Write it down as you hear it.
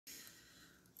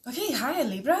Okay, hi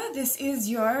Libra. This is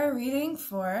your reading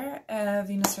for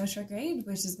Venus retrograde,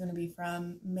 which is going to be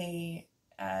from May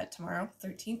tomorrow,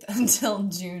 13th, until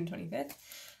June 25th.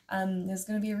 There's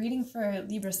going to be a reading for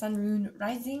Libra Sun, Moon,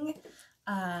 Rising.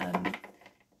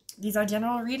 These are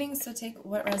general readings, so take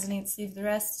what resonates, leave the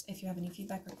rest. If you have any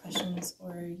feedback or questions,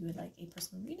 or you would like a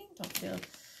personal reading, don't feel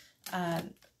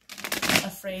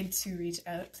afraid to reach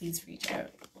out. Please reach out.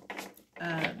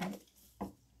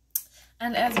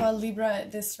 And as well, Libra,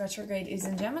 this retrograde is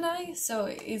in Gemini, so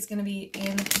it's going to be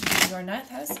in your 9th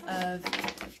house of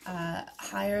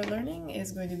higher learning.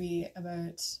 Is going to be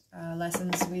about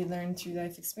lessons we learn through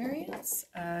life experience,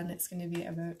 and it's going to be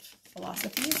about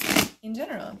philosophies in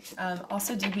general.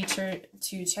 Also, do be sure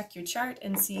to check your chart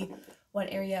and see what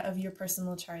area of your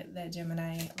personal chart that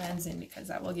Gemini lands in, because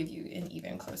that will give you an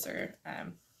even closer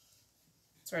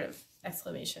sort of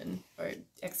exclamation or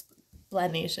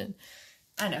explanation.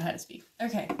 I know how to speak.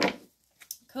 Okay,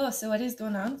 cool. So what is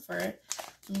going on for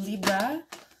Libra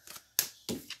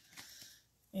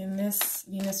in this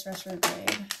Venus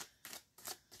retrograde?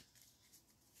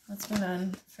 What's going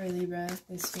on for Libra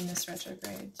this Venus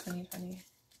retrograde 2020?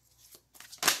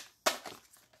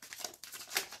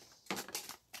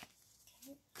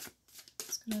 Okay.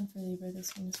 What's going on for Libra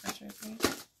this Venus retrograde?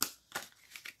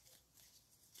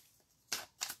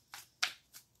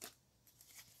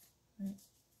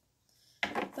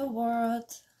 The World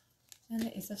and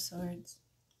the Ace of Swords.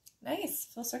 Nice,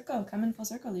 full circle, come in full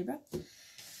circle, Libra.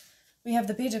 We have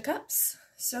the Page of Cups,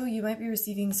 so you might be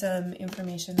receiving some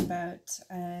information about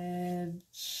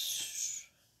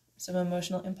some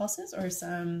emotional impulses, or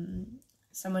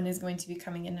someone is going to be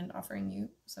coming in and offering you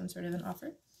some sort of an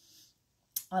offer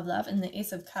of love. And the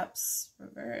Ace of Cups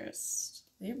reversed.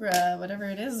 Libra, whatever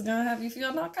it is gonna have you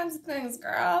feeling all kinds of things,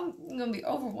 girl. You're gonna be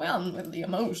overwhelmed with the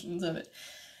emotions of it.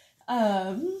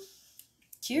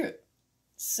 Cute.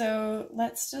 So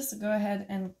let's just go ahead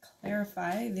and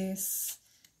clarify this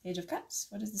Page of Cups.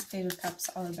 What is this Page of Cups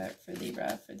all about for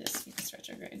Libra for this Venus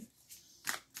retrograde?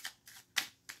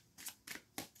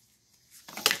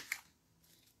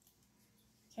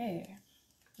 Okay.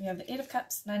 We have the 8 of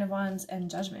Cups, 9 of Wands, and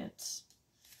Judgment.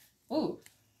 Ooh.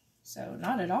 So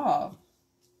not at all.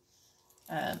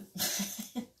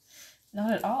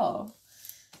 Not at all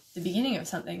the beginning of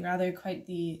something, rather quite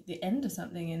the end of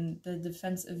something, and the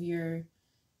defense of your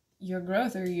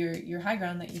growth, or your high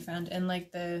ground that you found, and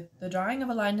like the drawing of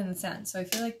a line in the sand. So I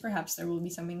feel like perhaps there will be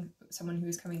someone who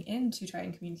is coming in to try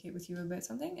and communicate with you about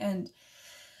something, and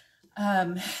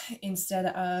instead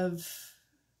of,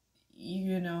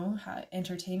 you know,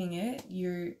 entertaining it,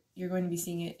 you're going to be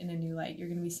seeing it in a new light. You're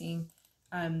going to be seeing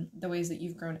the ways that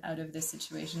you've grown out of this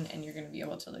situation, and you're going to be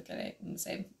able to look at it and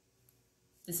say,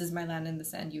 this is my land in the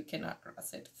sand, you cannot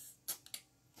cross it.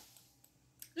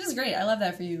 Which is great. I love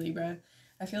that for you, Libra.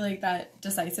 I feel like that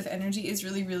decisive energy is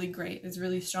really, really great. It's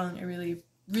really strong. I really,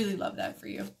 really love that for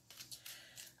you.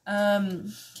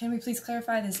 Can we please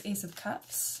clarify this Ace of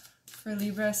Cups for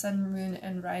Libra, Sun, Moon,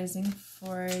 and Rising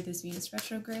for this Venus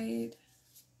retrograde?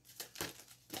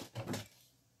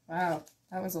 Wow,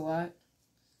 that was a lot.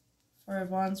 4 of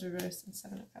Wands reversed and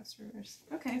 7 of Cups reversed.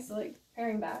 Okay, so like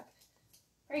pairing back.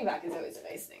 Pairing back is always a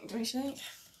nice thing, don't you think?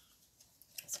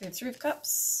 So we have 3 of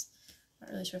Cups. Not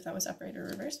really sure if that was upright or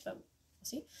reversed, but we'll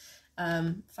see.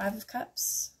 5 of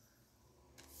Cups.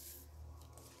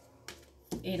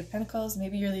 8 of Pentacles.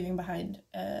 Maybe you're leaving behind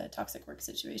a toxic work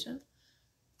situation.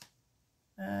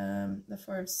 The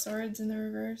 4 of Swords in the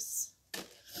reverse.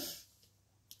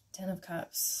 10 of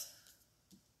Cups.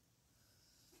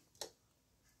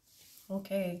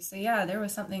 Okay, so yeah, there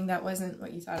was something that wasn't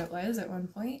what you thought it was at one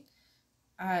point.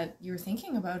 You were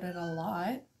thinking about it a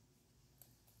lot.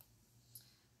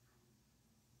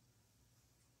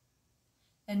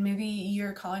 And maybe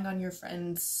you're calling on your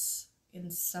friends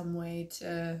in some way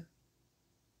to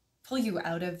pull you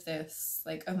out of this,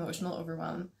 like, emotional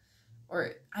overwhelm.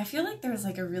 Or I feel like there's,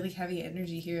 like, a really heavy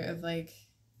energy here of, like,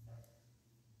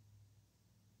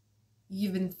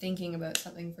 you've been thinking about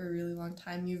something for a really long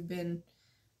time. You've been,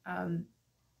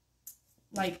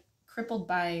 like, crippled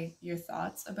by your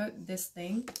thoughts about this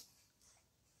thing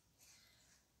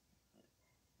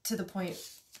to the point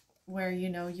where, you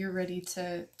know, you're ready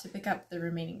to pick up the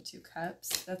remaining 2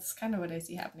 cups. That's kind of what I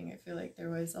see happening. I feel like there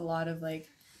was a lot of, like,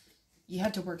 you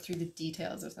had to work through the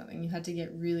details of something. You had to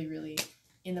get really, really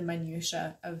in the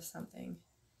minutia of something.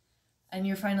 And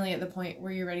you're finally at the point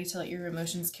where you're ready to let your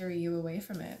emotions carry you away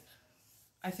from it.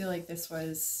 I feel like this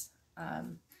was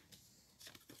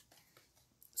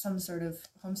some sort of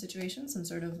home situation, some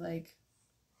sort of like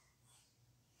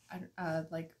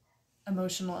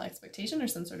emotional expectation or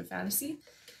some sort of fantasy.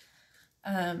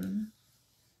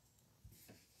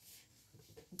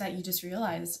 that you just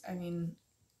realized, I mean,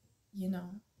 you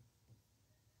know,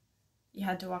 you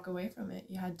had to walk away from it.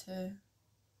 You had to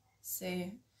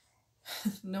say,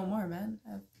 no more, man.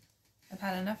 I've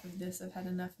had enough of this. I've had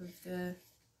enough of the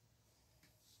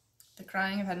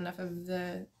crying. I've had enough of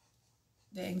the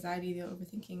anxiety, the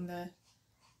overthinking,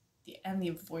 and the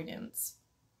avoidance.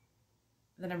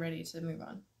 Then I'm ready to move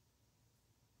on.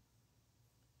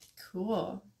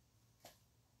 Cool.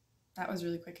 That was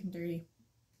really quick and dirty.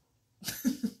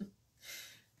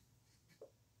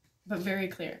 But very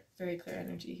clear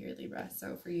energy here, Libra.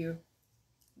 So for you,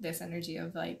 this energy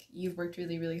of like, you've worked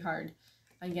really, really hard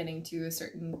on getting to a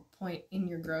certain point in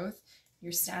your growth.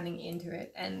 You're standing into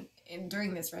it. And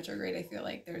during this retrograde, I feel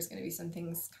like there's going to be some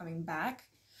things coming back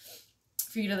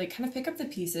for you to like kind of pick up the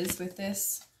pieces with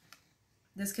this.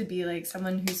 This could be like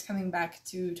someone who's coming back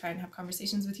to try and have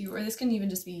conversations with you, or this can even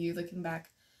just be you looking back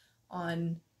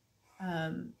on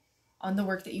the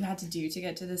work that you had to do to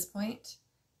get to this point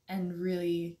and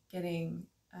really getting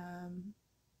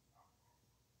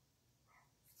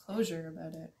closure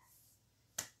about it.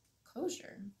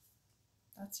 Closure.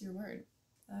 That's your word.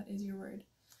 That is your word.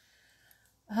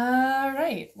 All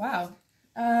right. Wow.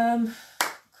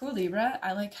 Cool, Libra.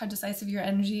 I like how decisive your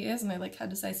energy is, and I like how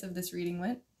decisive this reading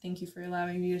went. Thank you for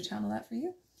allowing me to channel that for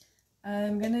you.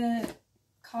 I'm gonna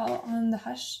call on the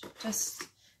hush just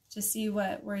to see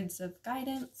what words of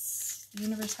guidance the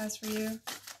universe has for you.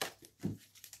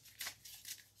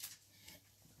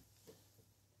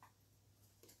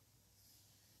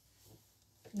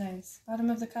 Nice. Bottom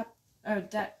of the cup,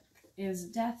 deck is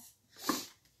death.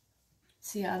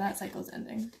 So yeah, that cycle's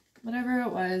ending. Whatever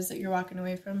it was that you're walking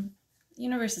away from, the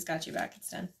universe has got you back.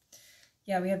 It's done.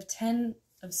 Yeah, we have 10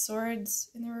 of Swords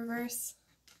in the reverse.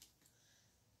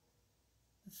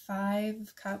 The 5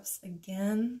 of Cups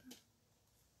again.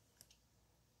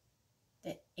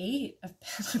 The 8 of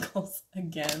Pentacles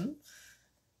again.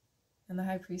 And the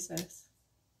High Priestess.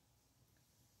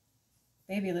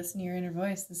 Baby, listen to your inner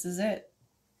voice. This is it.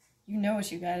 You know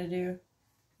what you gotta do.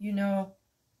 You know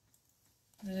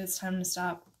that it's time to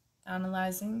stop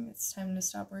analyzing. It's time to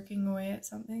stop working away at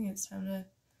something. It's time to,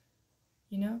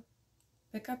 you know,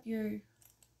 pick up yourself.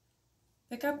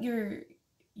 Pick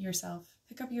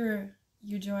up your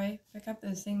joy. Pick up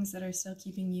those things that are still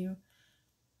keeping you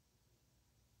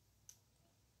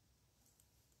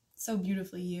so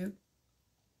beautifully you.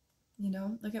 You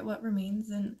know, look at what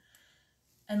remains and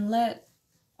let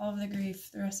all of the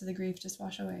grief, the rest of the grief, just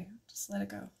wash away. Just let it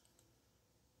go.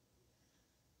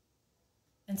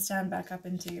 And stand back up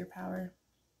into your power.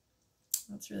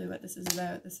 That's really what this is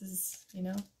about. This is, you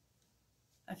know,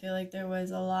 I feel like there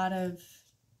was a lot of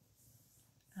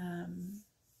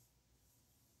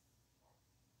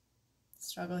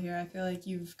struggle here. I feel like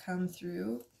you've come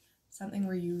through something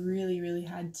where you really, really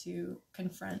had to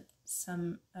confront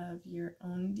some of your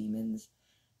own demons.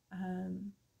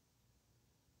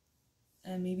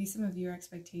 And maybe some of your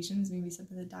expectations, maybe some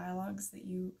of the dialogues that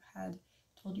you had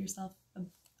told yourself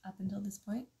up until this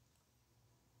point.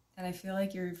 And I feel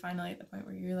like you're finally at the point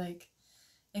where you're like,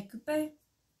 écoutez,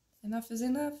 enough is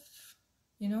enough,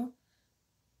 you know?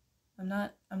 I'm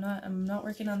not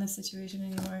working on this situation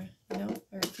anymore, you know?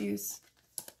 I refuse.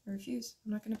 I'm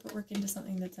not going to put work into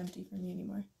something that's empty for me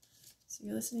anymore. So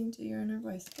you're listening to your inner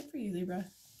voice. Good for you, Libra.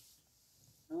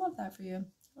 I love that for you.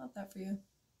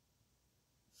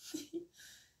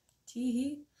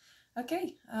 Tee-hee.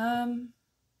 Okay,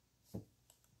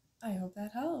 I hope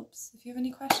that helps. If you have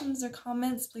any questions or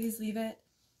comments, please leave it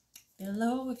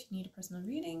below. If you need a personal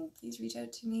reading, please reach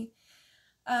out to me.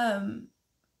 Yeah,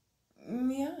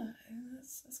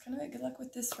 that's kind of it. Good luck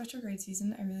with this retrograde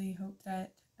season. I really hope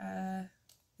that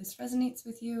this resonates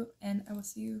with you, and I will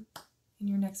see you in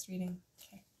your next reading.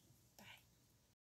 Okay.